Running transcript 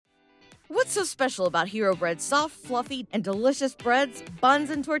What's so special about Hero Bread's soft, fluffy, and delicious breads, buns,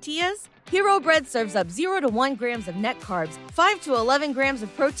 and tortillas? Hero Bread serves up 0 to 1 grams of net carbs, 5 to 11 grams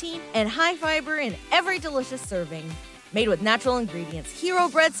of protein, and high fiber in every delicious serving. Made with natural ingredients, Hero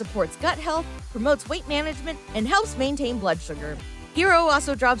Bread supports gut health, promotes weight management, and helps maintain blood sugar. Hero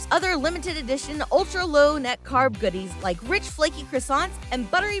also drops other limited edition ultra-low net carb goodies like rich flaky croissants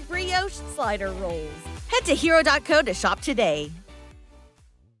and buttery brioche slider rolls. Head to hero.co to shop today.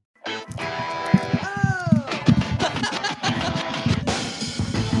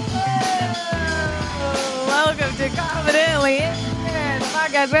 Welcome to Confidently Ignorant,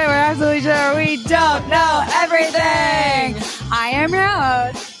 podcast where we're absolutely sure we don't know everything. I am your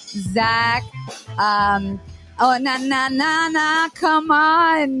host, Zach. Oh, na, come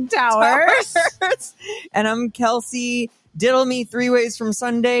on, Towers. And I'm Kelsey. Diddle me 3 ways from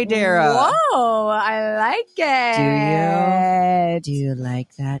Sunday, Dara. Whoa, I like it. Do you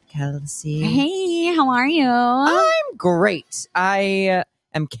like that, Kelsey? Hey, how are you? I'm great. I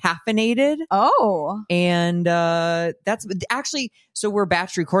am caffeinated. Oh. And that's actually, so we're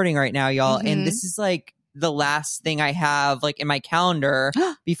batch recording right now, y'all. Mm-hmm. And this is like the last thing I have like in my calendar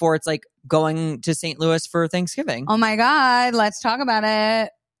before it's like going to St. Louis for Thanksgiving. Oh my God, let's talk about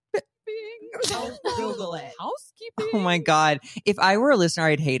it. Google it. Housekeeping. Oh my God. If I were a listener,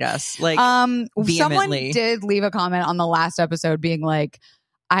 I'd hate us. Like, someone vehemently. did leave a comment on the last episode being like,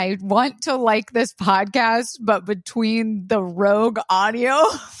 I want to like this podcast, but between the rogue audio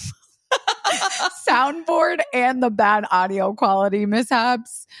soundboard and the bad audio quality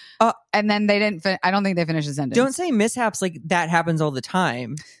mishaps. And then they didn't, I don't think they finished the sentence. Don't say mishaps like that happens all the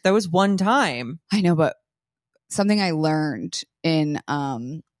time. That was one time. I know, but something I learned in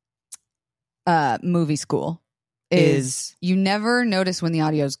movie school is you never notice when the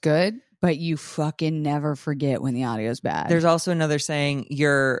audio's good, but you fucking never forget when the audio's bad. There's also another saying,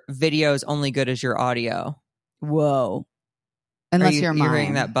 your video is only good as your audio. Whoa. Unless you're mine. You're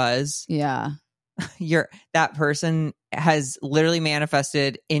hearing that buzz. Yeah. That person has literally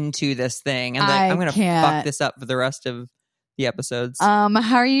manifested into this thing. And like, I'm going to fuck this up for the rest of the episodes.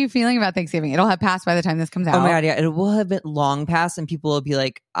 How are you feeling about Thanksgiving? It'll have passed by the time this comes out. Oh my God, yeah. It will have been long past and people will be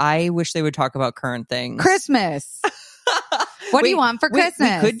like, I wish they would talk about current things. Christmas. What do you want for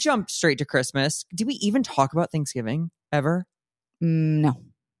Christmas? We could jump straight to Christmas. Did we even talk about Thanksgiving ever? No.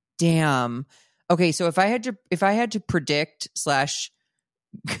 Damn. Okay, so if I had to predict /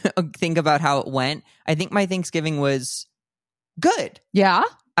 think about how it went, I think my Thanksgiving was good. Yeah.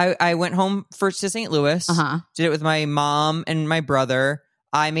 I went home first to St. Louis. Did it with my mom and my brother.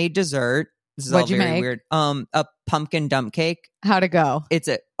 I made dessert. This is What'd all you very make? weird. A pumpkin dump cake. How'd it go?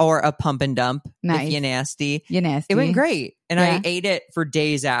 Or a pump and dump. Nice. If you nasty. You nasty. It went great. And Yeah. I ate it for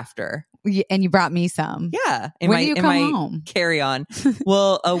days after. And you brought me some. Yeah. When do you come home? Carry on.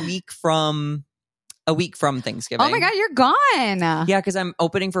 Well, a week from Thanksgiving. Oh my God, you're gone. Yeah, because I'm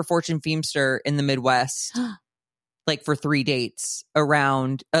opening for Fortune Feimster in the Midwest. Like for 3 dates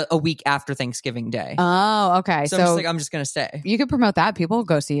around a week after Thanksgiving Day. Oh, okay. So I'm just going to stay. You could promote that. People will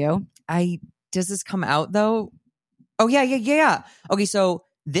go see you. Does this come out though? Oh, yeah. Okay, so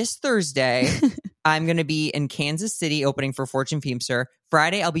this Thursday, I'm going to be in Kansas City opening for Fortune Feimster.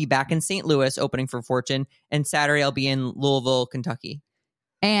 Friday, I'll be back in St. Louis opening for Fortune. And Saturday, I'll be in Louisville, Kentucky.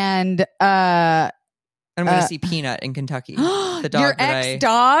 And I'm going to see Peanut in Kentucky. The dog your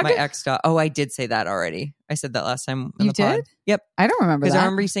ex-dog? My ex-dog. Oh, I did say that already. I said that last time on You the pod. did? Yep. I don't remember that. Because I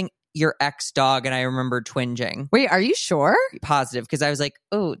remember you saying your ex-dog and I remember twinging. Wait, are you sure? Positive. Because I was like,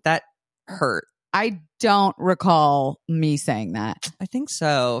 oh, that hurt. I don't recall me saying that. I think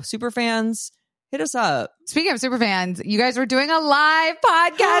so. Superfans, hit us up. Speaking of superfans, you guys were doing a live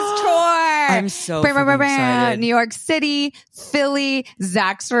podcast tour. I'm so excited. New York City, Philly.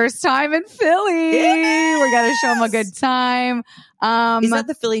 Zach's first time in Philly. Yes! We're going to show him a good time. Is that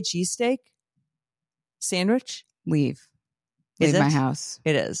the Philly cheesesteak sandwich? Leave Is my it? house.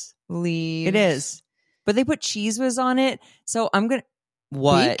 It is. Leave. It is. But they put cheese whiz on it. So I'm going to...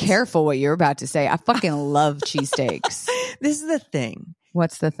 What? Be careful what you're about to say. I fucking love cheesesteaks. This is the thing.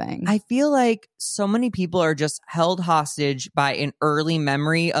 What's the thing? I feel like so many people are just held hostage by an early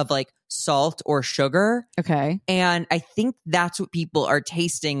memory of like salt or sugar. Okay. And I think that's what people are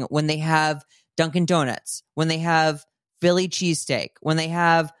tasting when they have Dunkin' Donuts, when they have Philly cheesesteak, when they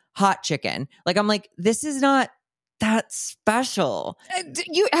have hot chicken. Like, I'm like, this is not that special.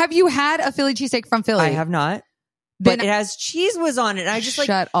 Have you had a Philly cheesesteak from Philly? I have not. But it has cheese whiz on it. And I just like,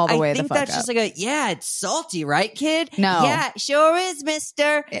 shut all the way I think the fuck that's up. just like it's salty, right, kid? No. Yeah, it sure is,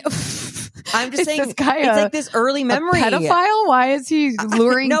 mister. I'm just saying, this guy it's like this early memory. A pedophile? Why is he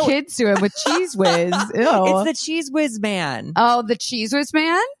luring kids to him with cheese whiz? Ew. It's the cheese whiz man. Oh, the cheese whiz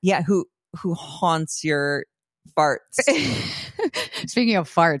man? Yeah, who who haunts your farts. Speaking of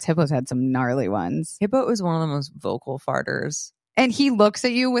farts, Hippo's had some gnarly ones. Hippo is one of the most vocal farters. And he looks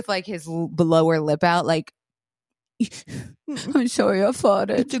at you with like his lower lip out, like, I'm sorry, I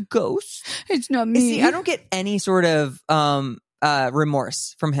farted. It's a ghost. It's not me. See, I don't get any sort of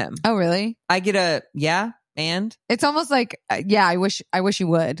remorse from him. Oh, really? I get a yeah, and it's almost like yeah. I wish you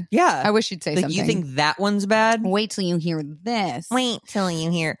would. Yeah, I wish you'd say like, something. You think that one's bad? Wait till you hear this. Wait till you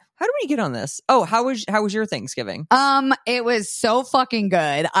hear. How do we get on this? Oh, how was your Thanksgiving? It was so fucking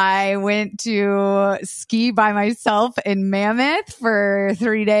good. I went to ski by myself in Mammoth for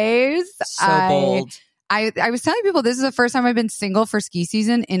 3 days. So bold. I was telling people this is the first time I've been single for ski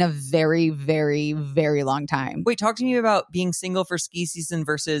season in a very, very, very long time. Wait, talk to me about being single for ski season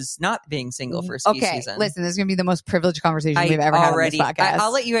versus not being single for ski season. Listen, this is going to be the most privileged conversation we've ever had on this podcast.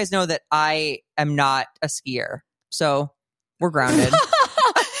 I'll let you guys know that I am not a skier, so we're grounded.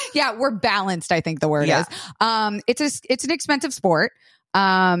 Yeah, we're balanced, I think the word is. It's an expensive sport.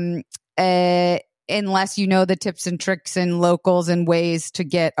 Unless you know the tips and tricks and locals and ways to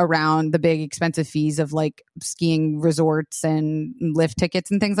get around the big expensive fees of like skiing resorts and lift tickets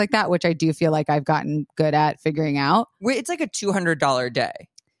and things like that, which I do feel like I've gotten good at figuring out. It's like a $200 day.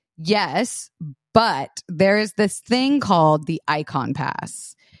 Yes, but there is this thing called the Icon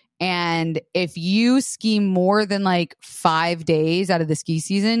Pass. And if you ski more than like 5 days out of the ski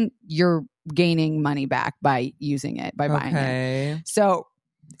season, you're gaining money back by using it, by buying it. So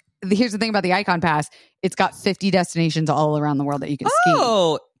here's the thing about the Icon Pass. It's got 50 destinations all around the world that you can ski.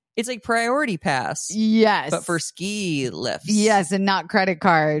 Oh, it's like priority pass. Yes. But for ski lifts. Yes, and not credit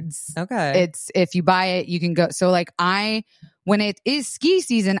cards. Okay. It's if you buy it, you can go. So like when it is ski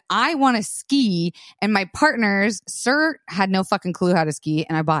season, I want to ski, and my partners, Sir had no fucking clue how to ski,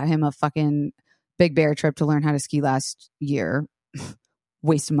 and I bought him a fucking Big Bear trip to learn how to ski last year.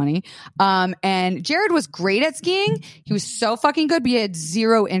 Waste of money. And Jared was great at skiing. He was so fucking good, but he had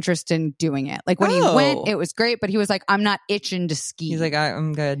zero interest in doing it. Like when he went, it was great, but he was like, I'm not itching to ski. He's like,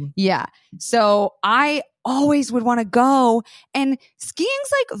 I'm good. Yeah. So I always would want to go, and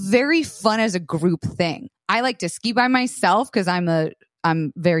skiing's like very fun as a group thing. I like to ski by myself because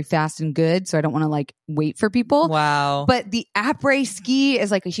I'm very fast and good, so I don't want to like wait for people. Wow. But the après ski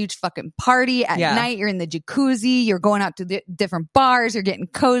is like a huge fucking party at night. You're in the jacuzzi, you're going out to the different bars, you're getting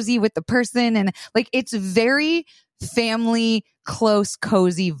cozy with the person, and like it's very family, close,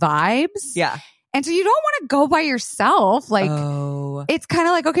 cozy vibes. Yeah. And so you don't want to go by yourself. Like it's kind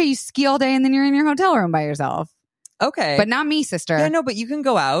of like, okay, you ski all day and then you're in your hotel room by yourself. Okay. But not me, sister. Yeah, no, but you can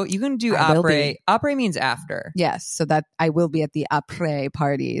go out. You can do après. Après means after. Yes. So that I will be at the après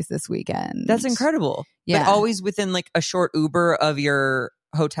parties this weekend. That's incredible. Yeah. But always within like a short Uber of your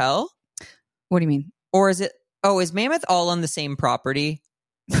hotel? What do you mean? Or is Mammoth all on the same property?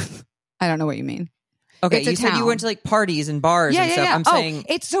 I don't know what you mean. Okay, you said you went to like parties and bars and stuff. I'm saying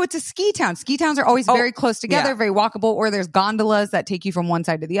it's a ski town. Ski towns are always very close together, very walkable, or there's gondolas that take you from one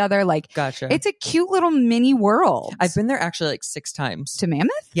side to the other. Like, gotcha. It's a cute little mini world. I've been there actually like 6 times. To Mammoth?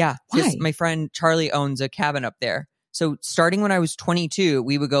 Yeah. Why? My friend Charlie owns a cabin up there. So starting when I was 22,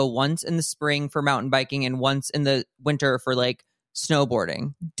 we would go once in the spring for mountain biking and once in the winter for like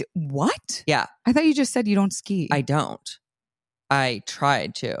snowboarding. What? Yeah. I thought you just said you don't ski. I don't. I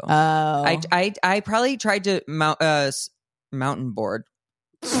tried to. Oh. I probably tried to mountain board,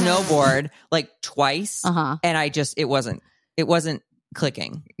 snowboard like twice, and it wasn't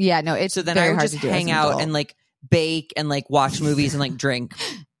clicking. Yeah, no, it's so then very I would hard just to do hang out and like bake and like watch movies and like drink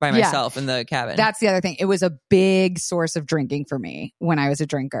by myself in the cabin. That's the other thing. It was a big source of drinking for me when I was a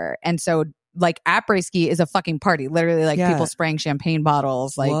drinker, and so. Like après ski is a fucking party. Literally, like people spraying champagne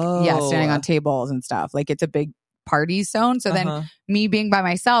bottles, like standing on tables and stuff. Like it's a big party zone. So then me being by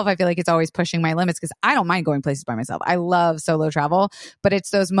myself, I feel like it's always pushing my limits because I don't mind going places by myself. I love solo travel, but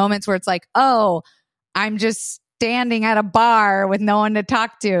it's those moments where it's like, oh, I'm just standing at a bar with no one to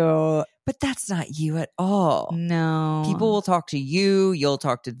talk to. But that's not you at all. No. People will talk to you. You'll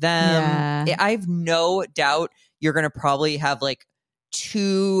talk to them. Yeah. I have no doubt you're going to probably have like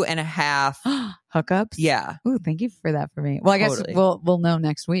 2.5 hookups. Yeah. Ooh, thank you for that for me. Well, I guess we'll know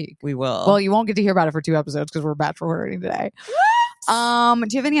next week. We will. Well, you won't get to hear about it for 2 episodes because we're bachelor today. Do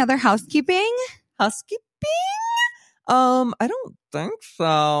you have any other housekeeping? I don't think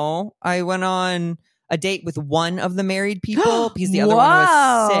so. I went on a date with one of the married people because the other one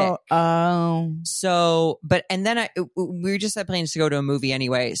was sick. Oh. So, and then we just had plans to go to a movie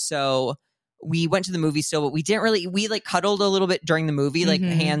anyway. So we went to the movie still, but we like cuddled a little bit during the movie, like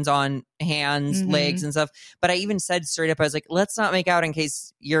hands on hands, legs and stuff. But I even said straight up, I was like, let's not make out in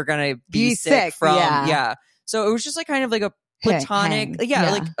case you're going to be sick from. Yeah. So it was just like kind of like a platonic.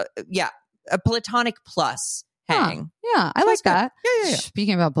 a platonic plus hang. Yeah, I like that. Yeah.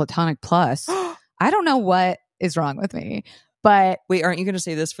 Speaking about platonic plus, I don't know what is wrong with me, but Wait, aren't you going to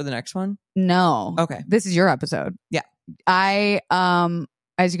say this for the next one? no. Okay. This is your episode. Yeah. I,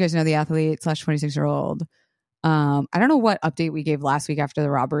 as you guys know, the athlete / 26-year-old, I don't know what update we gave last week after the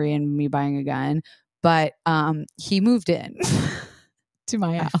robbery and me buying a gun, but he moved in to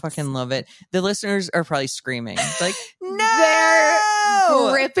my house. I fucking love it. The listeners are probably screaming. Like, They're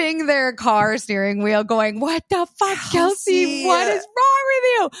gripping their car steering wheel going, what the fuck, Kelsey? What is wrong with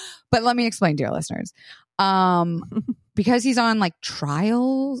you? But let me explain, dear listeners. Because he's on like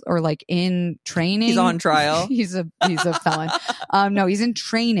trials or like in training. He's on trial. he's a felon. No, he's in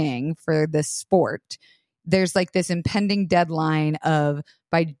training for this sport. There's like this impending deadline of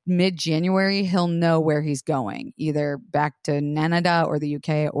by mid-January, he'll know where he's going, either back to Canada or the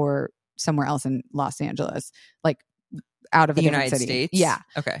UK or somewhere else in Los Angeles, like out of the a different United city. States. Yeah.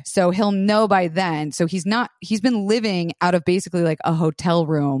 Okay. So he'll know by then. So he's been living out of basically like a hotel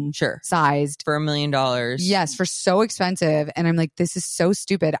room sized for $1 million. Yes. For so expensive. And I'm like, this is so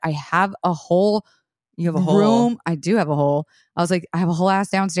stupid. I have a whole You have a room. hole. I do have a hole. I was like, I have a whole ass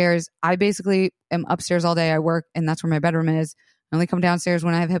downstairs. I basically am upstairs all day. I work and that's where my bedroom is. I only come downstairs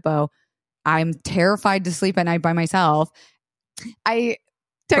when I have hippo. I'm terrified to sleep at night by myself. I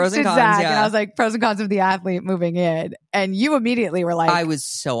texted Zach and I was like, pros and cons of the athlete moving in. And you immediately were like, I was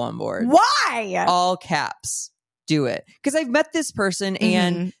so on board. Why? All caps. Do it. Because I've met this person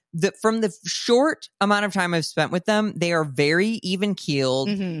and from the short amount of time I've spent with them, they are very even keeled.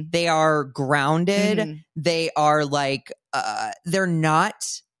 They are grounded. They are like, they're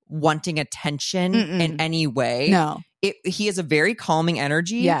not wanting attention in any way. No. He has a very calming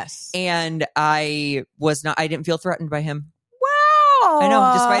energy. Yes. And I didn't feel threatened by him. Wow. I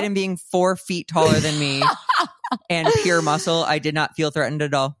know. Despite him being 4 feet taller than me and pure muscle, I did not feel threatened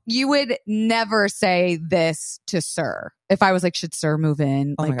at all. You would never say this to Sir. If I was like, should Sir move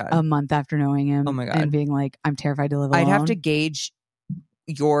in like a month after knowing him? Oh my God. And being like, I'm terrified to live alone. I'd have to gauge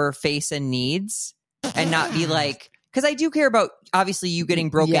your face and needs and not be like, because I do care about obviously you getting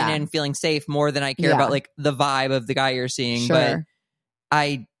broken in and feeling safe more than I care about like the vibe of the guy you're seeing. Sure.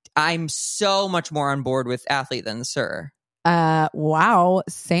 But I'm so much more on board with athlete than Sir. Wow.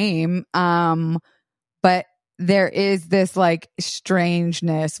 Same. But there is this like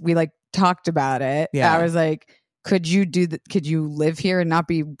strangeness. We like talked about it. Yeah. I was like, could you live here and not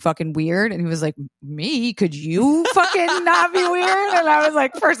be fucking weird? And he was like, me? Could you fucking not be weird? And I was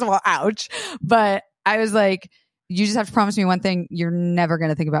like, first of all, ouch. But I was like, you just have to promise me one thing. You're never going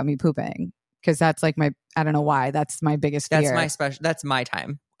to think about me pooping. Cause that's like I don't know why. That's my biggest fear. That's my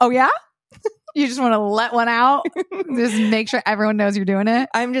time. Oh yeah? You just want to let one out? Just make sure everyone knows you're doing it?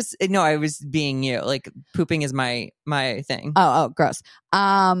 I was being you. Like pooping is my thing. Oh, gross.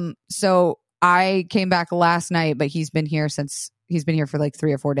 So I came back last night, but he's been here for like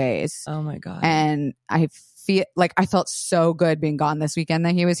 3 or 4 days. Oh my God. And I feel like I felt so good being gone this weekend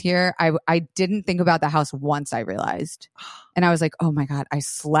that he was here. I didn't think about the house once I realized. And I was like, oh my God, I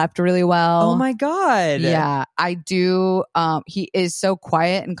slept really well. Oh my God. Yeah, I do. He is so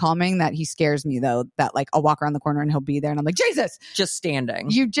quiet and calming that he scares me though, that like I'll walk around the corner and he'll be there and I'm like, Jesus, just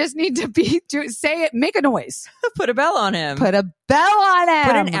standing. You just need to say it, make a noise. Put a bell on him. Put a bell on him.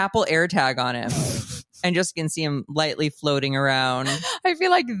 Put an Apple AirTag on him. And just can see him lightly floating around. I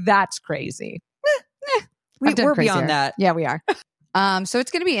feel like that's crazy. We're beyond that. Yeah, we are. So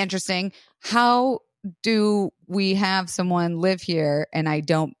it's going to be interesting. How do we have someone live here and I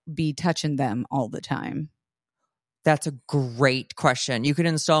don't be touching them all the time? That's a great question. You could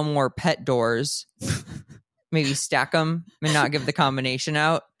install more pet doors. Maybe stack them and not give the combination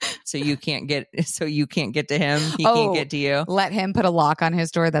out so you can't get to him. He can't get to you. Let him put a lock on his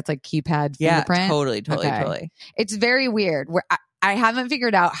door that's like keypad fingerprint. Yeah, totally. It's very weird. I haven't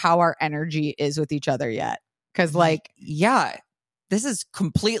figured out how our energy is with each other yet. Because this is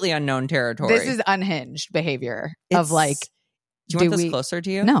completely unknown territory. This is unhinged behavior of like. Do you want this closer to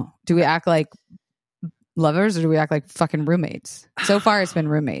you? No. Do we act like lovers or do we act like fucking roommates? So far, it's been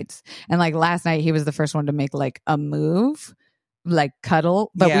roommates. And like last night, he was the first one to make like a move, like cuddle,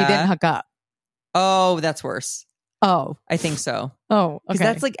 but we didn't hook up. Oh, that's worse. Oh, I think so. Oh, okay. Because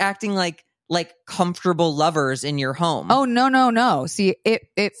that's like acting like comfortable lovers in your home. Oh, no. See,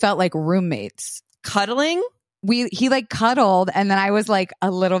 it felt like roommates. Cuddling? He like cuddled and then I was like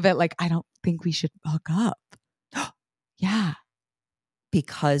a little bit like, I don't think we should hook up. Yeah.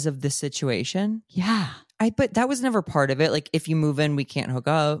 Because of the situation? Yeah. But that was never part of it. Like if you move in, we can't hook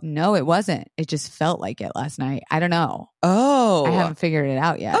up. No, it wasn't. It just felt like it last night. I don't know. Oh. I haven't figured it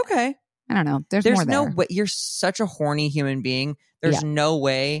out yet. Okay. I don't know. There's There's more no there. way. You're such a horny human being. There's no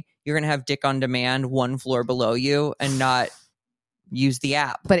way you're going to have dick on demand one floor below you and not use the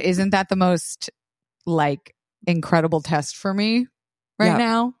app. But isn't that the most like incredible test for me right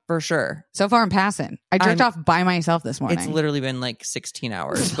now? For sure. So far I'm passing. I jerked off by myself this morning. It's literally been like 16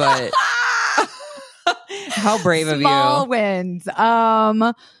 hours, but how brave of you. Small wins.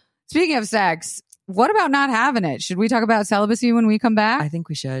 Speaking of sex, what about not having it? Should we talk about celibacy when we come back? I think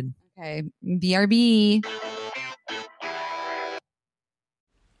we should. Okay. BRB.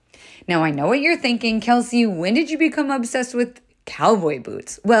 Now, I know what you're thinking, Kelsey. When did you become obsessed with cowboy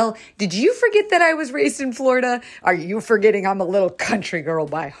boots? Well, did you forget that I was raised in Florida? Are you forgetting I'm a little country girl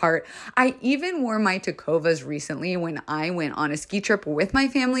by heart? I even wore my Tacovas recently when I went on a ski trip with my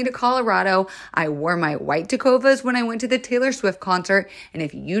family to Colorado. I wore my white Tacovas when I went to the Taylor Swift concert. And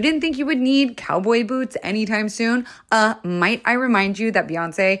if you didn't think you would need cowboy boots anytime soon, might I remind you that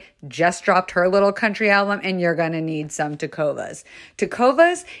Beyonce just dropped her little country album and you're gonna need some Tacovas.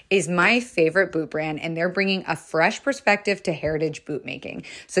 Tacovas is my favorite boot brand, and they're bringing a fresh perspective to heritage boot making.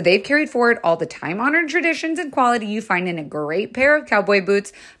 So they've carried forward all the time-honored traditions and quality you find in a great pair of cowboy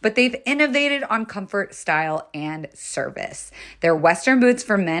boots, but they've innovated on comfort, style, and service. Their Western boots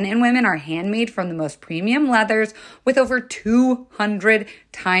for men and women are handmade from the most premium leathers with over 200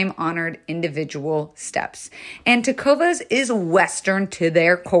 time-honored individual steps. And Tacovas is Western to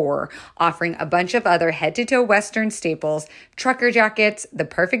their core, offering a bunch of other head-to-toe Western staples, trucker jackets, the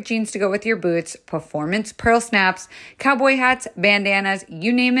perfect jeans to go with your boots, performance pearl snaps, cowboy hats, bandanas,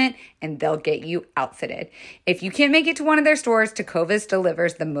 you name it, and they'll get you outfitted. If you can't make it to one of their stores, Tacovas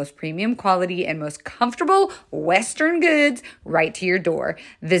delivers the most premium quality and most comfortable Western goods right to your door.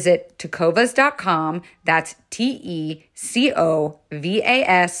 Visit tacovas.com, that's TECOVAS.com,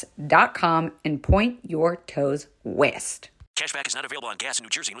 and point your toes west. Cashback is not available on gas in New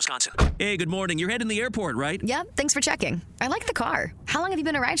Jersey and Wisconsin. Hey, good morning. You're heading to the airport, right? Yep, thanks for checking. I like the car. How long have you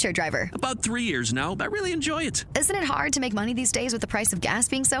been a rideshare driver? About 3 years now. I really enjoy it. Isn't it hard to make money these days with the price of gas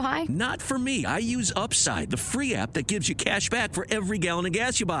being so high? Not for me. I use Upside, the free app that gives you cash back for every gallon of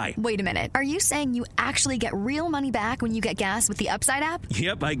gas you buy. Wait a minute. Are you saying you actually get real money back when you get gas with the Upside app?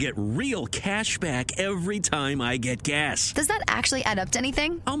 Yep, I get real cash back every time I get gas. Does that actually add up to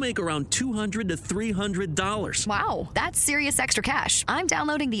anything? I'll make around $200 to $300. Wow, that's serious extra cash. I'm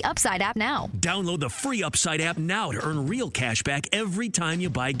downloading the Upside app now. Download the free Upside app now to earn real cash back every time you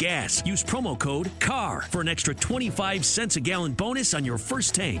buy gas. Use promo code CAR for an extra 25 cents a gallon bonus on your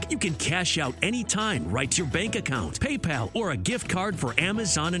first tank. You can cash out anytime right to your bank account, PayPal, or a gift card for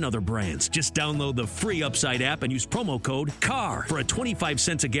Amazon and other brands. Just download the free Upside app and use promo code CAR for a 25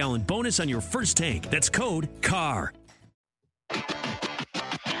 cents a gallon bonus on your first tank. That's code CAR.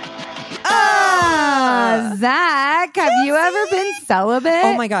 Zach, have you ever been celibate?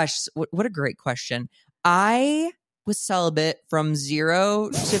 Oh my gosh, what a great question. I was celibate from 0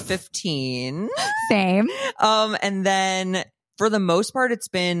 to 15. Same. And then for the most part, it's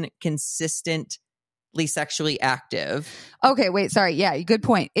been consistently sexually active. Okay, wait, sorry. Yeah, good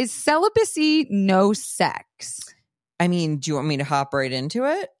point. Is celibacy no sex? I mean, do you want me to hop right into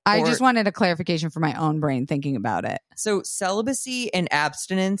it? I Or- just wanted a clarification for my own brain thinking about it. So celibacy and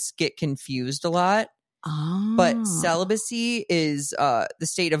abstinence get confused a lot. Oh. But celibacy is the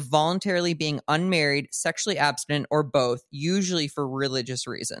state of voluntarily being unmarried, sexually abstinent, or both, usually for religious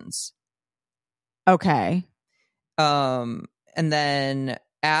reasons. Okay. And then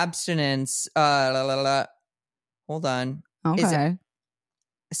abstinence, hold on. Okay.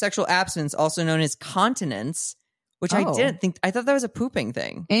 Sexual abstinence, also known as continence, which I didn't think, I thought that was a pooping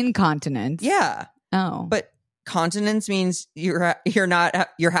thing. Incontinence. Yeah. Oh. But continence means you're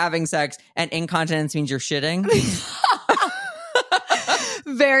having sex, and incontinence means you're shitting.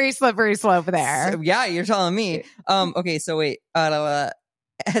 Very slippery slope there. So, yeah, you're telling me. Okay, so wait.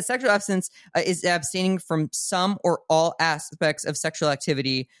 Sexual abstinence is abstaining from some or all aspects of sexual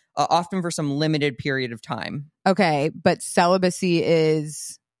activity, often for some limited period of time. Okay, but celibacy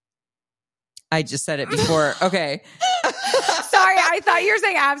is... I just said it before. Okay. Sorry, I thought you were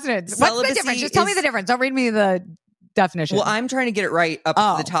saying abstinence. What's the Celibacy difference? Just tell me the difference. Don't read me the definition. Well, I'm trying to get it right up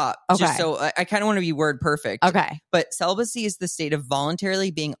to the top. Okay. Just so I kind of want to be word perfect. Okay. But celibacy is the state of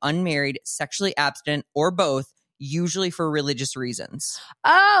voluntarily being unmarried, sexually abstinent, or both, usually for religious reasons.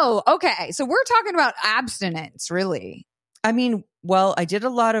 Oh, okay. So we're talking about abstinence, really. I mean, well, I did a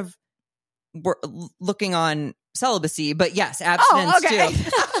lot of looking on celibacy, but yes, abstinence too.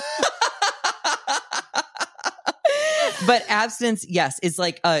 But abstinence, yes, is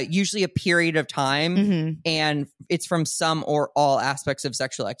like usually a period of time, and it's from some or all aspects of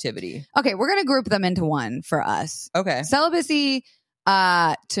sexual activity. Okay, we're going to group them into one for us. Okay. Celibacy,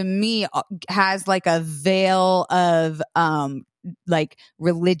 to me has like a veil of like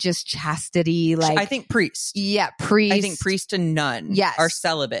religious chastity. Like I think priest. Yeah, priest. I think priest and nun are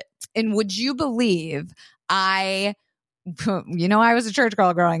celibate. And would you believe I was a church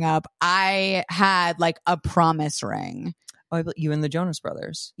girl growing up. I had like a promise ring. Oh, you and the Jonas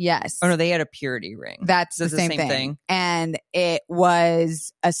Brothers. Yes. Oh no, they had a purity ring. That's the same thing. And it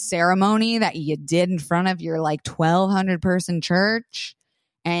was a ceremony that you did in front of your like 1,200 person church.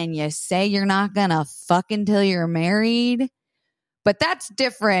 And you say you're not gonna fuck until you're married. But that's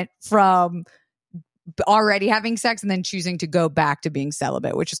different from already having sex and then choosing to go back to being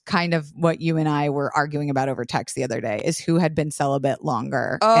celibate, which is kind of what you and I were arguing about over text the other day, is who had been celibate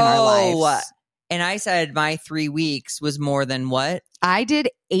longer in our lives. And I said my 3 weeks was more than what? I did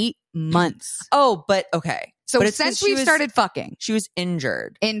 8 months. Oh, but okay. So but since we started fucking. She was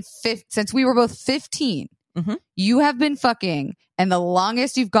injured. Since we were both 15, you have been fucking, and the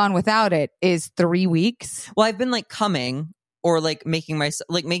longest you've gone without it is 3 weeks. Well, I've been like coming or like making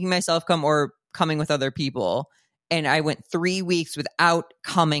myself come or coming with other people. And I went 3 weeks without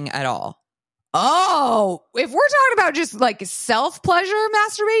coming at all. Oh, if we're talking about just like self-pleasure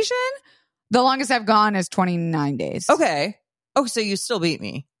masturbation, the longest I've gone is 29 days. Okay. Oh, so you still beat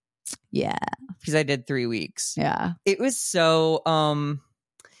me. Yeah. Because I did 3 weeks. Yeah. It was so,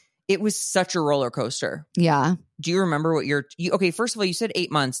 it was such a roller coaster. Yeah. Do you remember what okay, first of all, you said 8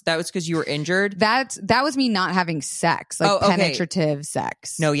 months. That was because you were injured? That was me not having sex, like penetrative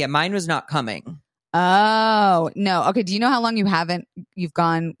sex. No, yeah, mine was not coming. Oh, no. Okay, do you know how long you've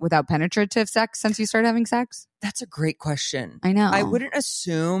gone without penetrative sex since you started having sex? That's a great question. I know. I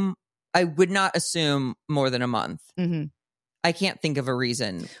would not assume more than a month. Mm-hmm. I can't think of a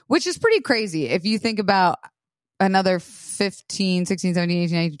reason. Which is pretty crazy. If you think about another 15, 16, 17,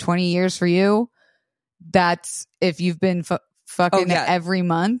 18, 19, 20 years for you, that's if you've been fucking every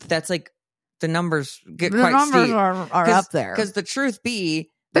month. That's like the numbers get quite steep. The numbers are up there. Because the truth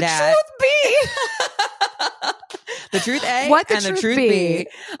be the that... The truth A what and the truth B.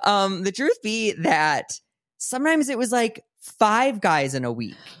 The truth be that sometimes it was like 5 guys in a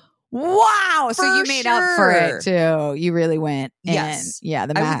week. Wow. So you made up for it too. You really went in. Yes. Yeah,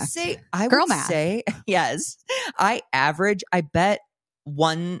 the math. I would say, yes. I bet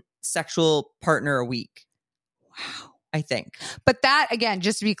 1 sexual partner a week. Wow. I think. But that, again,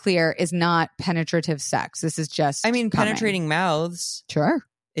 just to be clear, is not penetrative sex. This is just penetrating mouths. Sure.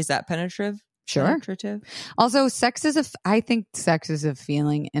 Is that penetrative? Sure. Penetrative? Also, I think sex is a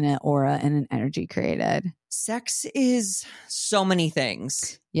feeling and an aura and an energy created. Sex is so many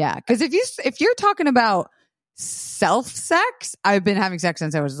things. Yeah. Because if you're talking about self-sex, I've been having sex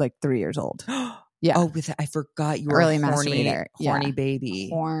since I was like 3 years old. Yeah. Oh, I forgot you were early a horny baby.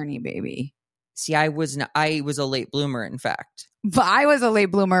 Horny baby. See, I was a late bloomer, in fact. But I was a late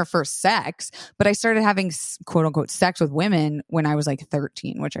bloomer for sex, but I started having quote unquote sex with women when I was like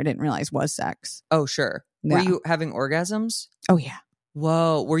 13, which I didn't realize was sex. Oh, sure. Yeah. Were you having orgasms? Oh, yeah.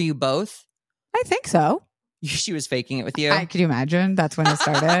 Whoa. Were you both? I think so. She was faking it with you. Could you imagine? That's when it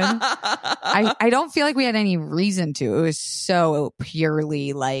started. I don't feel like we had any reason to. It was so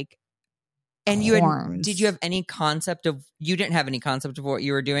purely like. And did you have any concept of, you didn't have any concept of what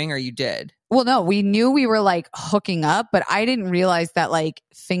you were doing, or you did? Well, no, we knew we were like hooking up, but I didn't realize that like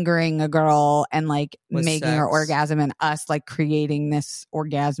fingering a girl and like making her orgasm and us like creating this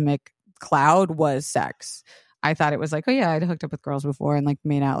orgasmic cloud was sex. I thought it was like, oh yeah, I'd hooked up with girls before and like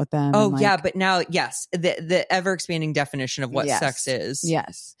made out with them. Oh yeah, but now, yes, the ever expanding definition of what sex is.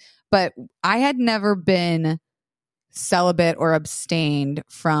 Yes. But I had never been celibate or abstained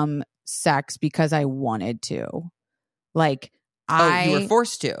from sex because I wanted to. Like you were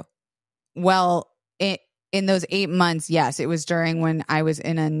forced to. Well, in those 8 months, yes, it was during when I was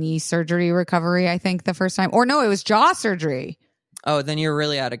in a knee surgery recovery, I think the first time. Or no, it was jaw surgery. Oh, then you're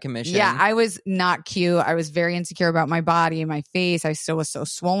really out of commission. Yeah, I was not cute. I was very insecure about my body and my face. I still was so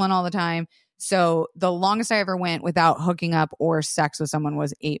swollen all the time. So the longest I ever went without hooking up or sex with someone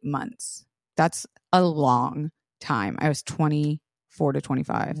was 8 months. That's a long time. I was 24 to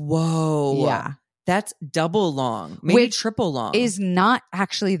 25. Whoa. Yeah. That's double long, maybe triple long. Is not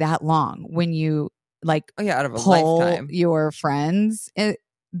actually that long when you like out of a poll lifetime. Your friends.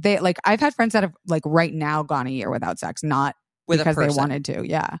 They like I've had friends that have like right now gone a year without sex, not because they wanted to.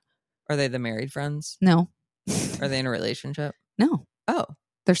 Yeah. Are they the married friends? No. Are they in a relationship? No. Oh.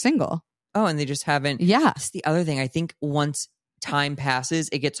 They're single. Oh, and they just haven't. Yeah. That's the other thing. I think once time passes,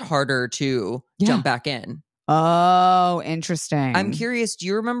 it gets harder to jump back in. Oh, interesting. I'm curious, do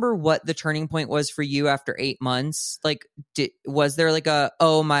you remember what the turning point was for you after 8 months? Like, was there like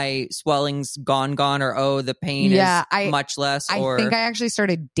my swelling's gone, or the pain is much less? I think I actually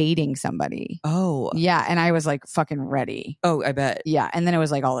started dating somebody. Oh. Yeah, and I was like fucking ready. Oh, I bet. Yeah, and then it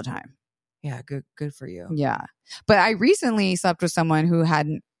was like all the time. Yeah, good for you. Yeah. But I recently slept with someone who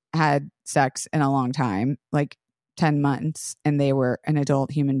hadn't had sex in a long time, like 10 months, and they were an adult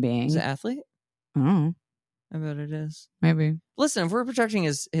human being. Is it an athlete? Oh. I bet it is. Maybe. Listen, if we're protecting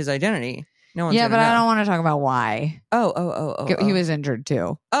his identity, no one's Yeah, but know. I don't want to talk about why. Oh. He was injured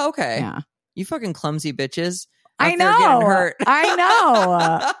too. Oh, okay. Yeah. You fucking clumsy bitches. I know. Getting hurt. I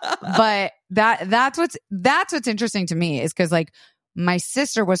know. But that's what's interesting to me is because like my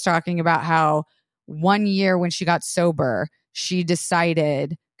sister was talking about how one year when she got sober, she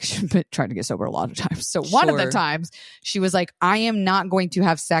decided she's been trying to get sober a lot of times. So one of the times she was like, I am not going to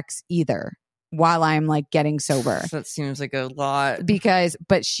have sex either while I'm like getting sober. That seems like a lot.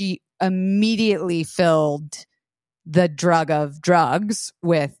 But she immediately filled the drug of drugs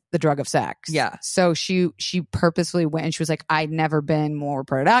with the drug of sex. Yeah. So she purposefully went and she was like, I'd never been more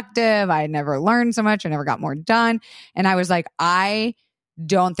productive. I never learned so much. I never got more done. And I was like, I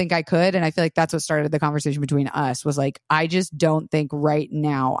don't think I could. And I feel like that's what started the conversation between us was like, I just don't think right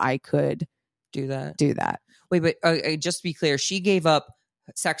now I could do that. Wait, but just to be clear, she gave up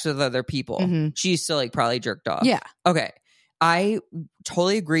sex with other people. Mm-hmm. She still like probably jerked off. Yeah. Okay. I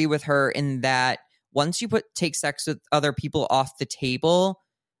totally agree with her in that once you take sex with other people off the table,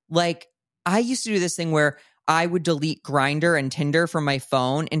 like I used to do this thing where I would delete Grindr and Tinder from my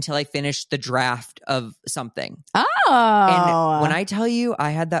phone until I finished the draft of something. Oh. And when I tell you I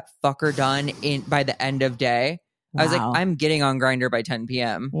had that fucker done by the end of day, I was like, I'm getting on Grindr by 10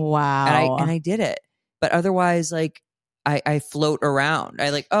 p.m. Wow. And I did it. But otherwise, like, I float around. I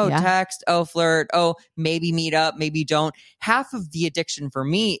like, text, flirt, maybe meet up, maybe don't. Half of the addiction for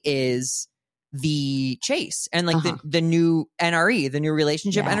me is the chase and like the new NRE, the new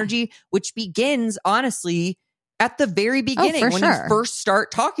relationship energy, which begins honestly at the very beginning when you first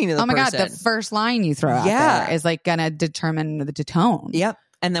start talking to the person. Oh my God, the first line you throw out there is like gonna determine the tone. Yep.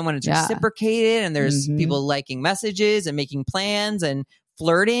 And then when it's reciprocated and there's people liking messages and making plans and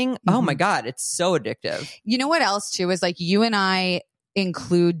flirting, oh my God, it's so addictive. You know what else too is like you and I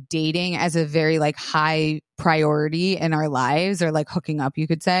include dating as a very like high priority in our lives, or like hooking up, you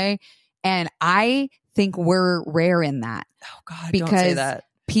could say. And I think we're rare in that. Oh God, because don't say that.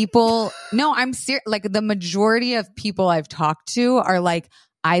 People, no, I'm serious. Like the majority of people I've talked to are like,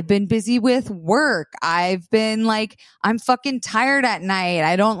 I've been busy with work. I've been like, I'm fucking tired at night.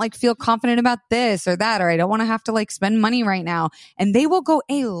 I don't like feel confident about this or that, or I don't want to have to like spend money right now. And they will go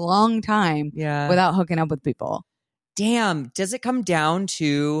a long time without hooking up with people. Damn. Does it come down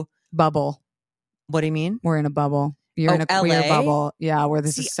to bubble? What do you mean? We're in a bubble. You're in a queer LA? bubble. Yeah, where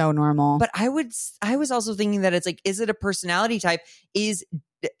this is so normal. But I was also thinking that it's like, is it a personality type? Is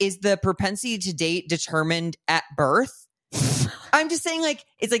the propensity to date determined at birth? I'm just saying, like,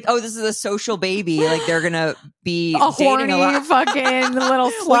 it's like, this is a social baby. Like, they're gonna be a dating horny a lot. Fucking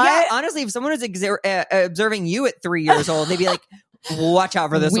little slut. Well, yeah, honestly, if someone was observing you at 3 years old, they'd be like, watch out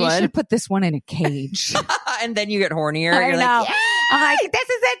for this one. We should put this one in a cage. And then you get hornier. I You're know. like, I'm like, this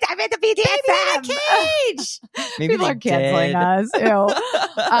is it. I'm in the BDSM. Baby in a cage. Maybe People are canceling us. Ew.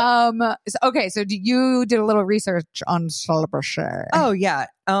 So you did a little research on celibacy. Oh, yeah.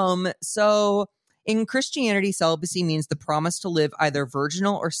 So in Christianity, celibacy means the promise to live either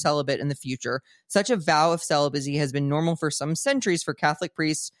virginal or celibate in the future. Such a vow of celibacy has been normal for some centuries for Catholic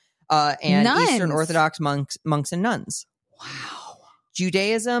priests and nuns. Eastern Orthodox monks and nuns. Wow.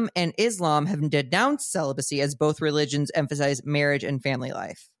 Judaism and Islam have denounced celibacy as both religions emphasize marriage and family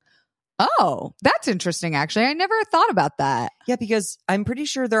life. Oh, that's interesting, actually. I never thought about that. Yeah, because I'm pretty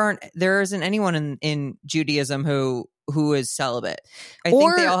sure there isn't anyone in Judaism who is celibate. I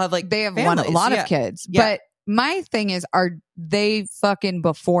think they all have like they have families. a lot of kids. Yeah. But my thing is, are they fucking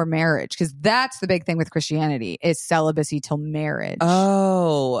before marriage? Because that's the big thing with Christianity is celibacy till marriage.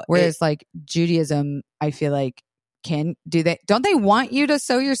 Oh. Whereas like Judaism, I feel like don't they want you to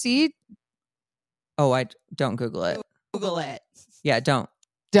sow your seed? Oh, I don't Google it. Google it. Yeah, don't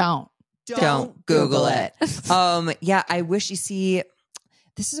Google Google it. Yeah, I wish you see.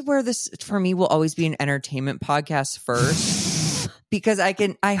 This is where this for me will always be an entertainment podcast first, because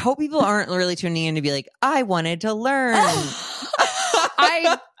I hope people aren't really tuning in to be like, I wanted to learn.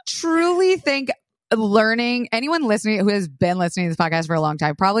 I truly think anyone listening who has been listening to this podcast for a long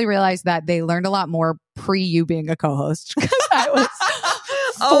time probably realized that they learned a lot more pre you being a co-host. Because I was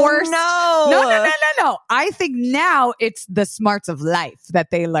forced. Oh, No. I think now it's the smarts of life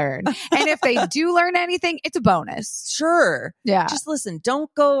that they learn. And if they do learn anything, it's a bonus. Sure. Yeah. Just listen.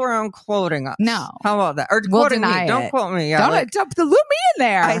 Don't go around quoting us. No. How about that? Or We'll quoting deny me. Don't it. quote me. Yeah. Don't loop me in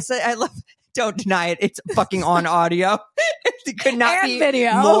there. I said I love. Don't deny it. It's fucking on audio. It could not And be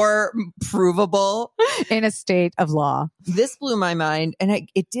video. more provable. In a state of law. This blew my mind, and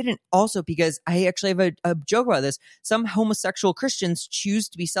it didn't also because I actually have a joke about this. Some homosexual Christians choose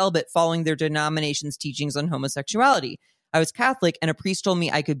to be celibate following their denomination's teachings on homosexuality. I was Catholic, and a priest told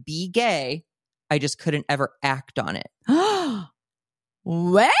me I could be gay. I just couldn't ever act on it.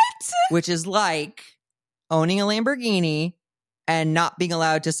 What? Which is like owning a Lamborghini and not being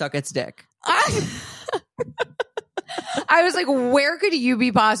allowed to suck its dick. I was like, where could you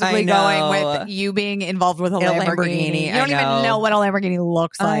be possibly I know. going with you being involved with a Lamborghini? You I don't even know what a Lamborghini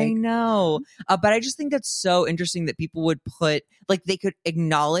looks like. I know. But I just think that's so interesting that people would put, like, they could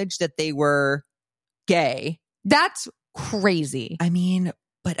acknowledge that they were gay. That's crazy. I mean,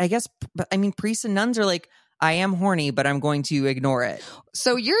 priests and nuns are like, I am horny, but I'm going to ignore it.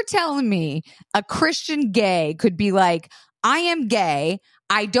 So you're telling me a Christian gay could be like, I am gay.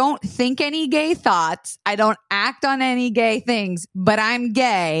 I don't think any gay thoughts. I don't act on any gay things, but I'm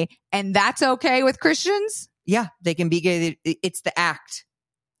gay. And that's okay with Christians? Yeah, they can be gay. It's the act.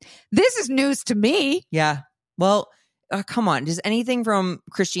 This is news to me. Yeah. Well, come on. Does anything from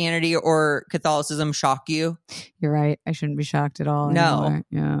Christianity or Catholicism shock you? You're right. I shouldn't be shocked at all. No.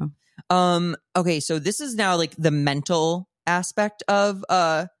 Anymore. Yeah. Okay, so this is now like the mental aspect of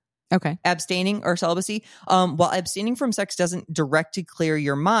Okay. abstaining or celibacy. While abstaining from sex doesn't directly clear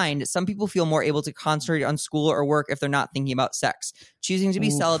your mind, some people feel more able to concentrate on school or work if they're not thinking about sex. Choosing to be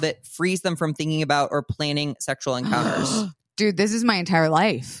celibate frees them from thinking about or planning sexual encounters. Dude, this is my entire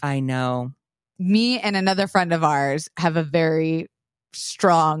life. I know. Me and another friend of ours have a very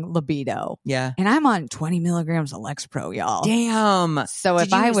strong libido. Yeah. And I'm on 20 milligrams of Lexapro, y'all. Damn. So Did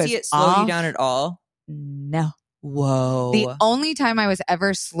if I you was see it slow off, you down at all? no. Whoa. The only time I was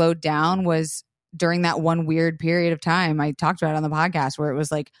ever slowed down was during that one weird period of time I talked about on the podcast where it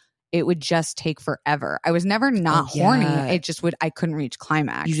was like, it would just take forever. I was never not horny. It just I couldn't reach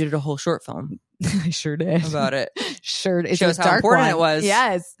climax. You did a whole short film I sure did. about it. Sure. It Shows was how dark important one. it was.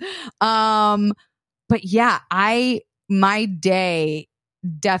 Yes. But yeah, my day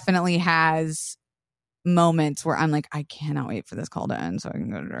definitely has moments where I'm like, I cannot wait for this call to end so I can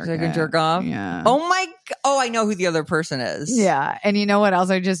go to jerk. So I can jerk off? Yeah. Oh, I know who the other person is. Yeah. And you know what else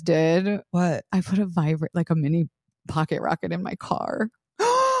I just did? What? I put a mini pocket rocket in my car.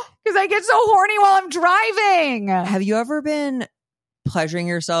 Because I get so horny while I'm driving. Have you ever been pleasuring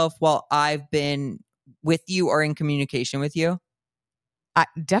yourself while I've been with you or in communication with you?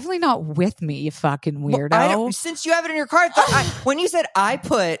 Definitely not with me, you fucking weirdo. Well, since you have it in your car, when you said I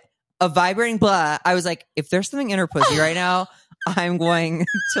put a vibrating blah, I was like, if there's something in her pussy right now, I'm going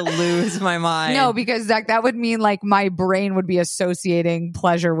to lose my mind. No, because Zach, that would mean like my brain would be associating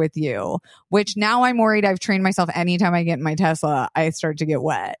pleasure with you, which now I'm worried I've trained myself anytime I get in my Tesla, I start to get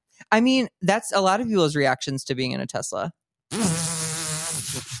wet. I mean, that's a lot of people's reactions to being in a Tesla.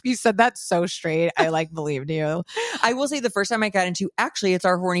 You said that so straight. I like believed you. I will say the first time I got into, actually, it's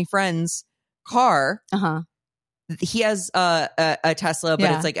our horny friend's car. Uh-huh. He has a Tesla,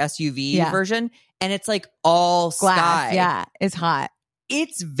 but it's like SUV version. And it's like all Glass. sky. Yeah, it's hot.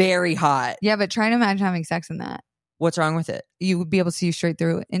 It's very hot. Yeah, but try to imagine having sex in that. What's wrong with it? You would be able to see straight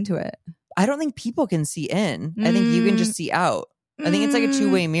through into it. I don't think people can see in. I think you can just see out. I think it's like a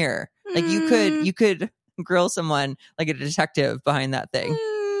two-way mirror. Like you could grill someone like a detective behind that thing.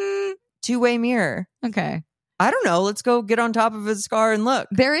 Two-way mirror. Okay. I don't know. Let's go get on top of his car and look.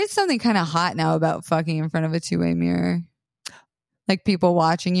 There is something kind of hot now about fucking in front of a two-way mirror. Like people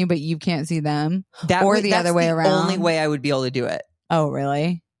watching you, but you can't see them. That or way, the other way that's around. the only way I would be able to do it. Oh,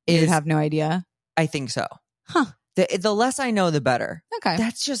 really? You'd have no idea? I think so. Huh. The less I know, the better. Okay.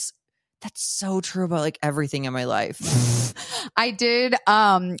 That's so true about like everything in my life. I did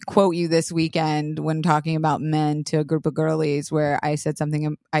quote you this weekend when talking about men to a group of girlies where I said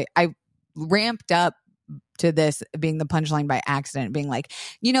something. I ramped up to this being the punchline by accident, being like,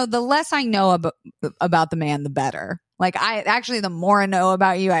 the less I know about the man, the better. Like the more I know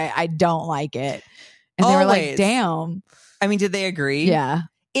about you, I don't like it. And they were like, damn. I mean, did they agree? Yeah.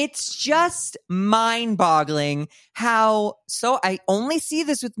 It's just mind-boggling how I only see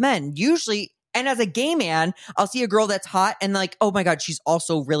this with men usually. And as a gay man, I'll see a girl that's hot and like, oh my God, she's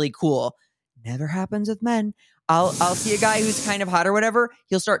also really cool. Never happens with men. I'll see a guy who's kind of hot or whatever.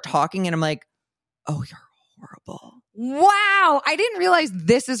 He'll start talking and I'm like, oh, you're horrible. Wow. I didn't realize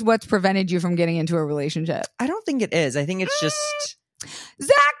this is what's prevented you from getting into a relationship. I don't think it is. I think it's just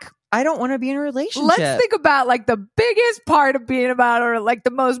Zach, I don't want to be in a relationship. let's think about like the biggest part of being about, or like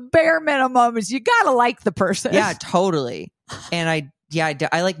the most bare minimum is you gotta like the person. Yeah, totally. And I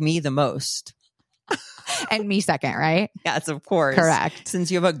like me the most. And me second, right? Yes, of course. Correct.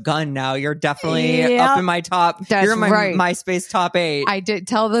 Since you have a gun now, you're definitely Yep. up in my top. That's you're in my right. MySpace top 8. I did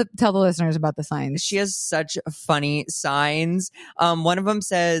tell the listeners about the signs. She has such funny signs. One of them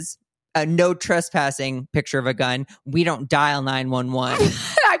says, no trespassing, picture of a gun. We don't dial 911.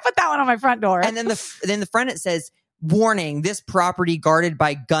 I put that one on my front door. And then the front it says, warning, this property guarded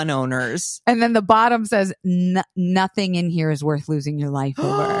by gun owners. And then the bottom says, nothing in here is worth losing your life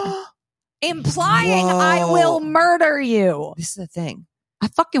over. Implying Whoa. I will murder you. This is the thing. I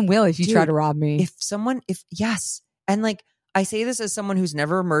fucking will if you Dude, try to rob me. Yes. And like, I say this as someone who's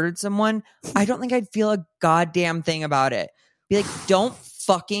never murdered someone. I don't think I'd feel a goddamn thing about it. Be like, don't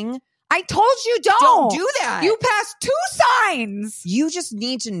fucking I told you don't do that. You passed 2 signs. You just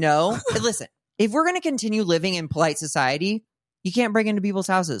need to know. Listen, if we're going to continue living in polite society, you can't break into people's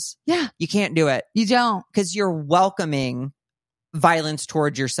houses. Yeah. You can't do it You don't. because you're welcoming violence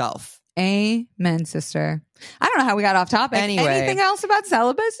towards yourself. Amen, sister. I don't know how we got off topic. Anyway. Anything else about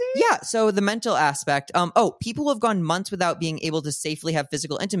celibacy? Yeah. So the mental aspect. People who have gone months without being able to safely have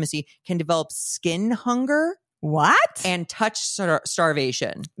physical intimacy can develop skin hunger What? and touch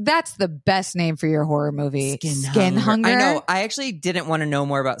starvation. That's the best name for your horror movie. Skin hunger. I know. I actually didn't want to know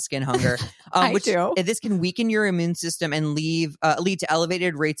more about skin hunger. I do. This can weaken your immune system and lead to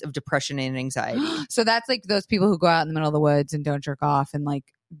elevated rates of depression and anxiety. So that's like those people who go out in the middle of the woods and don't jerk off and like.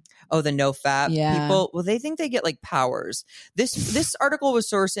 Oh, the no fat Yeah. people. Well, they think they get like powers. This article was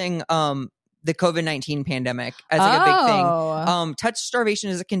sourcing the COVID-19 pandemic as like a big thing. Touch starvation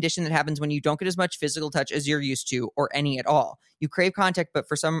is a condition that happens when you don't get as much physical touch as you're used to, or any at all. You crave contact, but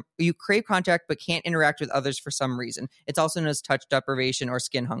can't interact with others for some reason. It's also known as touch deprivation or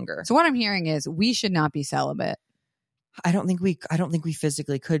skin hunger. So what I'm hearing is we should not be celibate. I don't think we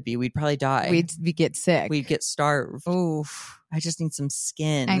physically could be. We'd probably die. We'd get sick. We'd get starved. Oof. I just need some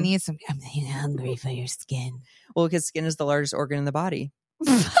skin. I need some. I'm hungry for your skin. Well, because skin is the largest organ in the body.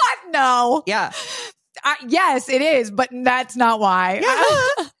 No. Yeah. Yes, it is, but that's not why.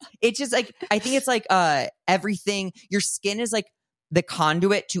 Yeah. It's just like, I think it's like everything. Your skin is like the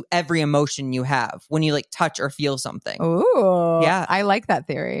conduit to every emotion you have when you like touch or feel something. Ooh. Yeah. I like that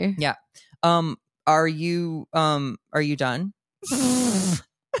theory. Yeah. Are you done?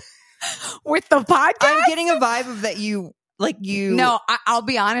 With the podcast? I'm getting a vibe of that you. No, I'll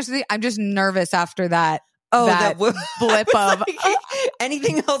be honest with you. I'm just nervous after that. Oh, that blip of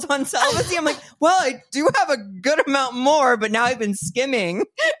anything else on celibacy? I'm like, well, I do have a good amount more, but now I've been skimming.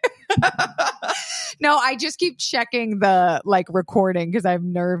 No, I just keep checking the like recording because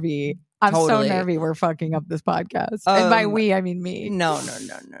I'm nervy. I'm Totally. so nervy we're fucking up this podcast. And by we, I mean me. No.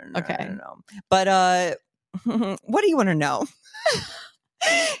 Okay. No. But what do you want to know?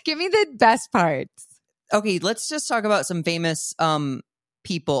 Give me the best parts. Okay, let's just talk about some famous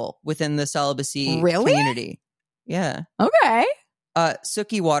people within the celibacy Really? community. Yeah. Okay.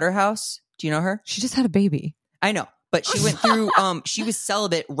 Suki Waterhouse. Do you know her? She just had a baby. I know, but she went through she was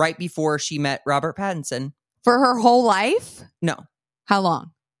celibate right before she met Robert Pattinson. For her whole life? No. How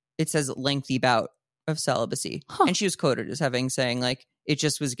long? It says lengthy bout of celibacy. Huh. And she was quoted as saying like it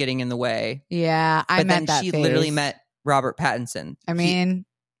just was getting in the way. Yeah, I But met then that she phase. literally met Robert Pattinson. I mean,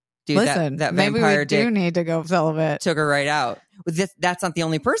 Dude, listen, that maybe vampire we do dick need to go celibate. took her right out. That's not the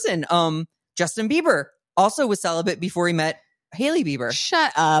only person. Justin Bieber also was celibate before he met Hailey Bieber.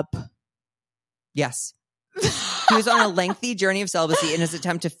 Shut up. Yes. He was on a lengthy journey of celibacy in his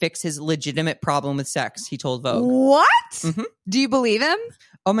attempt to fix his legitimate problem with sex, he told Vogue. What? Mhm. Do you believe him?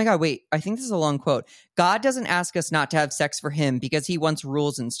 Oh my God, wait. I think this is a long quote. God doesn't ask us not to have sex for him because he wants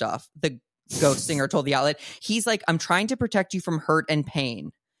rules and stuff. The Ghost singer told the outlet. He's like, I'm trying to protect you from hurt and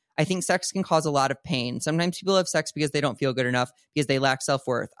pain. I think sex can cause a lot of pain. Sometimes people have sex because they don't feel good enough, because they lack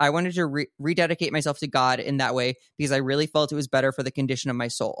self-worth. I wanted to rededicate myself to God in that way because I really felt it was better for the condition of my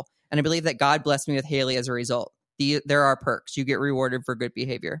soul. And I believe that God blessed me with Hailey as a result. There are perks. You get rewarded for good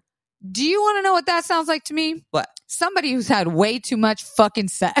behavior. Do you want to know what that sounds like to me? What? Somebody who's had way too much fucking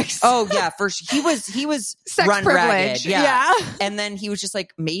sex. Oh yeah, first he was Sex run privilege. ragged. Yeah. And then he was just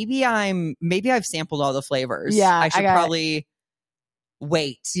like, maybe I've sampled all the flavors. Yeah, I should I got it. probably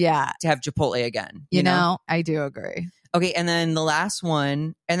wait Yeah. to have Chipotle again. You know, I do agree. Okay, and then the last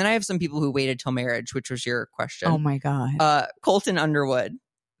one, and then I have some people who waited till marriage, which was your question. Oh my God. Colton Underwood,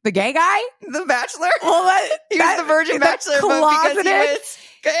 The gay guy? the Bachelor. Well, He was the virgin bachelor, but because he closeted? was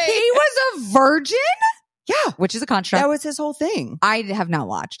gay. He was a virgin? Yeah. which is a construct. That was his whole thing. I have not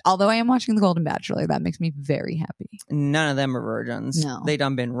watched, although I am watching The Golden Bachelor. That makes me very happy. None of them are virgins. No. They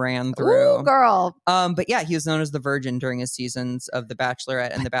done been ran through. Ooh, girl. But yeah, he was known as the Virgin during his seasons of The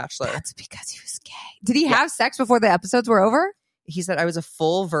Bachelorette and The Bachelor. That's because he was gay. Did he have sex before the episodes were over? He said, I was a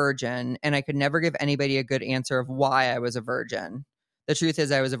full virgin and I could never give anybody a good answer of why I was a virgin. The truth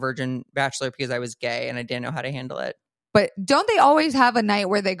is I was a virgin bachelor because I was gay and I didn't know how to handle it. But don't they always have a night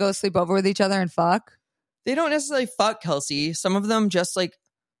where they go sleep over with each other and fuck? They don't necessarily fuck, Kelsey. Some of them just like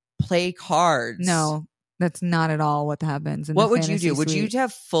play cards. No, that's not at all what happens. In What the would you fantasy do? Would you suite.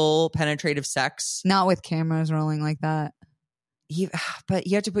 have full penetrative sex? Not with cameras rolling like that. But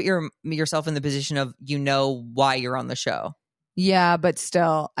you have to put yourself in the position of why you're on the show. Yeah, but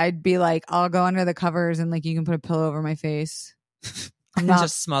still, I'd be like, I'll go under the covers and like you can put a pillow over my face. I'm not,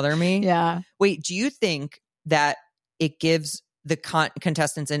 Just smother me? yeah. Wait, do you think that it gives the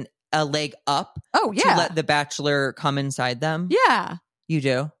contestants a leg up Oh, to yeah. let the bachelor come inside them? Yeah. You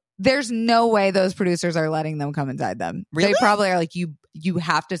do? There's no way those producers are letting them come inside them. Really? They probably are like, you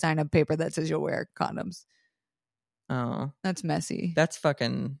have to sign a paper that says you'll wear condoms. Oh, That's messy. that's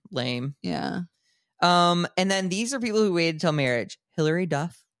fucking lame. Yeah. And then these are people who waited till marriage. Hillary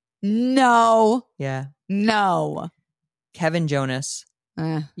Duff. No. Yeah. No. Kevin Jonas.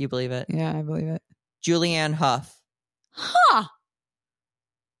 Eh, You believe it? yeah, I believe it. Julianne Hough. Huh.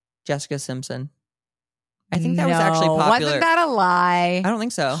 Jessica Simpson. I think that was actually No. popular. Wasn't that a lie? I don't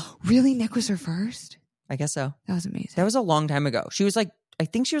think so. Really? Nick was her first? I guess so. That was amazing. That was a long time ago. She was like, I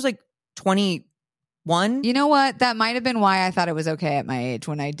think she was like 21. You know what? That might have been why I thought it was okay at my age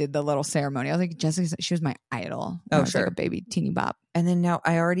when I did the little ceremony. I was like, Jessica, she was my idol. Oh, I was sure. like a baby teeny bop. And then now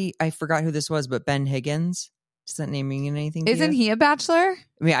I forgot who this was, but Ben Higgins. Does that name mean anything to Isn't you? he a bachelor?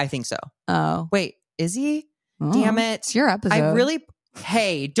 Yeah, I think so. Oh. Wait, is he? Oh. Damn it. It's your episode.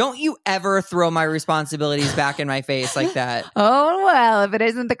 Hey, don't you ever throw my responsibilities back in my face like that. Oh, well, if it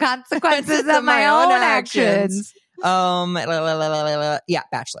isn't the consequences of my own actions. Yeah,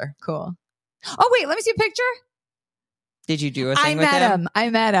 Bachelor. Cool. Oh, wait, let me see a picture. Did you do a I thing with met him. I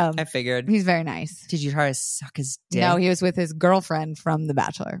met him. I figured. He's very nice. Did you try to suck his dick? No, he was with his girlfriend from The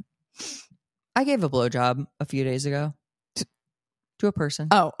Bachelor. I gave a blowjob a few days ago to a person.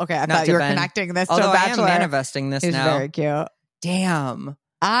 Oh, okay. I Not thought to you were Ben. connecting this Although to a I am Bachelor. manifesting this He's now. very cute. Damn.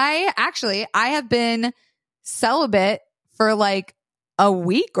 I have been celibate for like a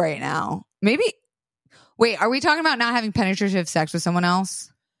week right now. Maybe. Wait, are we talking about not having penetrative sex with someone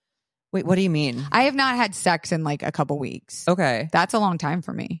else? Wait, what do you mean? I have not had sex in like a couple weeks. Okay. That's a long time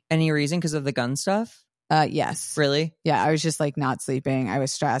for me. Any reason because of the gun stuff? Yes. Really? Yeah, I was just like not sleeping. I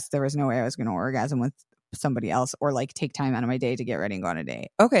was stressed. There was no way I was going to orgasm with somebody else or like take time out of my day to get ready and go on a date.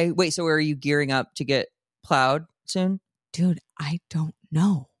 Okay. Wait, so are you gearing up to get plowed soon? Dude, I don't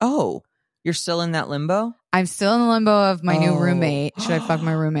know. Oh, you're still in that limbo? I'm still in the limbo of my new Oh. roommate. Should I fuck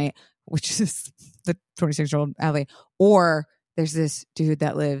my roommate? Which is the 26-year-old Allie. Or there's this dude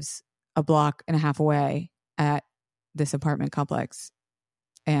that lives a block and a half away at this apartment complex.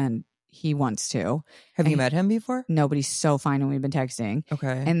 And he wants to. Have you And met him before? Nobody's so fine, and we've been texting.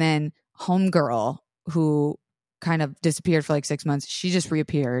 Okay. And then homegirl, who kind of disappeared for like 6 months, she just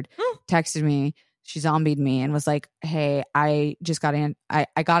reappeared, texted me. She zombied me and was like, hey, I just got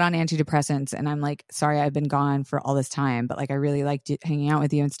I got on antidepressants and I'm like, sorry, I've been gone for all this time, but like I really liked hanging out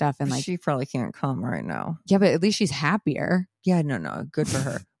with you and stuff. And like, she probably can't come right now. yeah, but at least she's happier. Yeah, no. Good for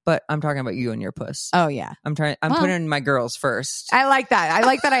her. But I'm talking about you and your puss. Oh yeah. I'm Well, putting my girls first. I like that. I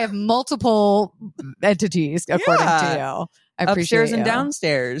like that I have multiple entities according to you. I appreciate Upstairs and you.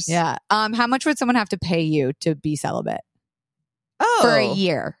 downstairs. Yeah. How much would someone have to pay you to be celibate Oh. for a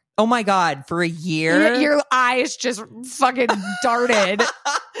year? Oh my God. For a year? Your eyes just fucking darted.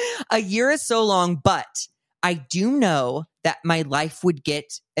 A year is so long, but I do know that my life would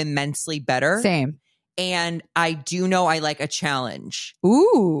get immensely better. Same. And I do know I like a challenge.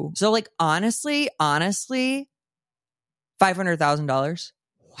 Ooh. So like honestly, $500,000.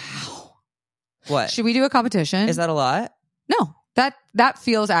 Wow. What? Should we do a competition? Is that a lot? No. That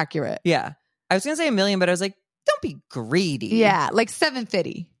feels accurate. Yeah. I was going to say $1 million, but I was like, don't be greedy. Yeah, like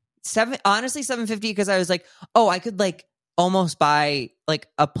 750. Honestly, 750 because I was like, oh, I could like almost buy like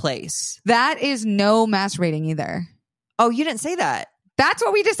a place. That is no masturbating either. Oh, you didn't say that. That's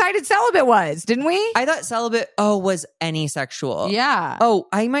what we decided celibate was, didn't we? I thought celibate, was any sexual. Yeah. Oh,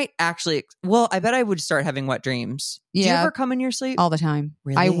 I might actually, well, I bet I would start having wet dreams. Do you Yeah. ever come in your sleep? All the time.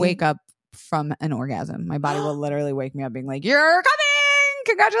 Really? I wake up from an orgasm. My body will literally wake me up being like, you're coming!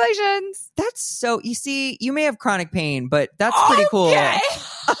 Congratulations! That's so, you see, you may have chronic pain, but that's pretty cool. Okay.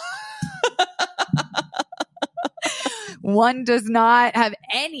 One does not have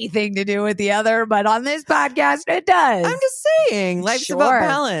anything to do with the other, but on this podcast, it does. I'm just saying, life's about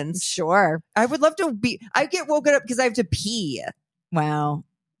balance. Sure. I would love to I get woken up because I have to pee. Wow.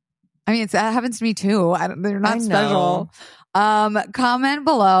 I mean, that happens to me too. They're not special. Comment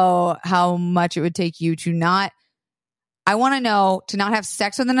below how much it would take you to not. I want to know to not have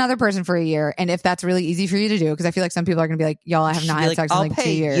sex with another person for a year, and if that's really easy for you to do, because I feel like some people are going to be like, "Y'all, I have not had sex in like 2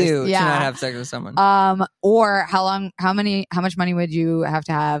 years." I'll pay you to not have sex with someone. Or how much money would you have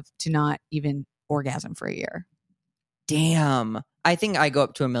to not even orgasm for a year? Damn. I think I go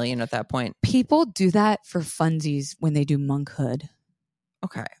up to $1 million at that point. People do that for funsies when they do monkhood.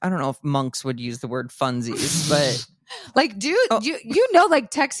 Okay. I don't know if monks would use the word funsies, but like, you know, like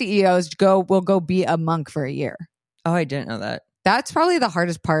tech CEOs will go be a monk for a year. Oh, I didn't know that. That's probably the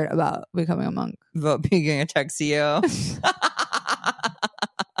hardest part about becoming a monk. About being a tech CEO.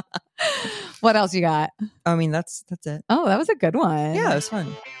 What else you got? I mean, that's it. Oh, that was a good one. Yeah, it was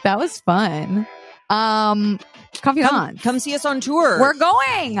fun. That was fun. Confidants. Come see us on tour. We're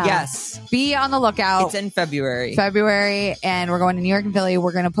going. Yes. Be on the lookout. It's in February. And we're going to New York and Philly.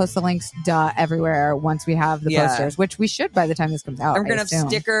 We're going to post the links everywhere once we have the posters, which we should by the time this comes out. And we're going to have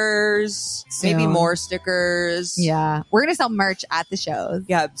stickers, maybe more stickers. Yeah. We're going to sell merch at the shows.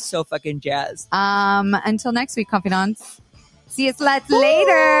 Yeah, I'm so fucking jazzed. Until next week, confidants. See you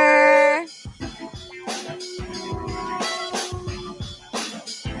later.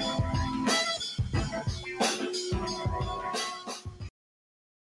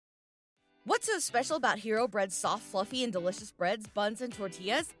 What's so special about Hero Bread's soft, fluffy, and delicious breads, buns, and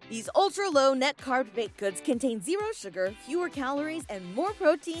tortillas? These ultra-low net-carb baked goods contain 0 sugar, fewer calories, and more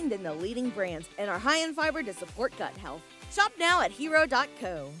protein than the leading brands, and are high in fiber to support gut health. Shop now at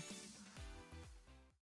hero.co.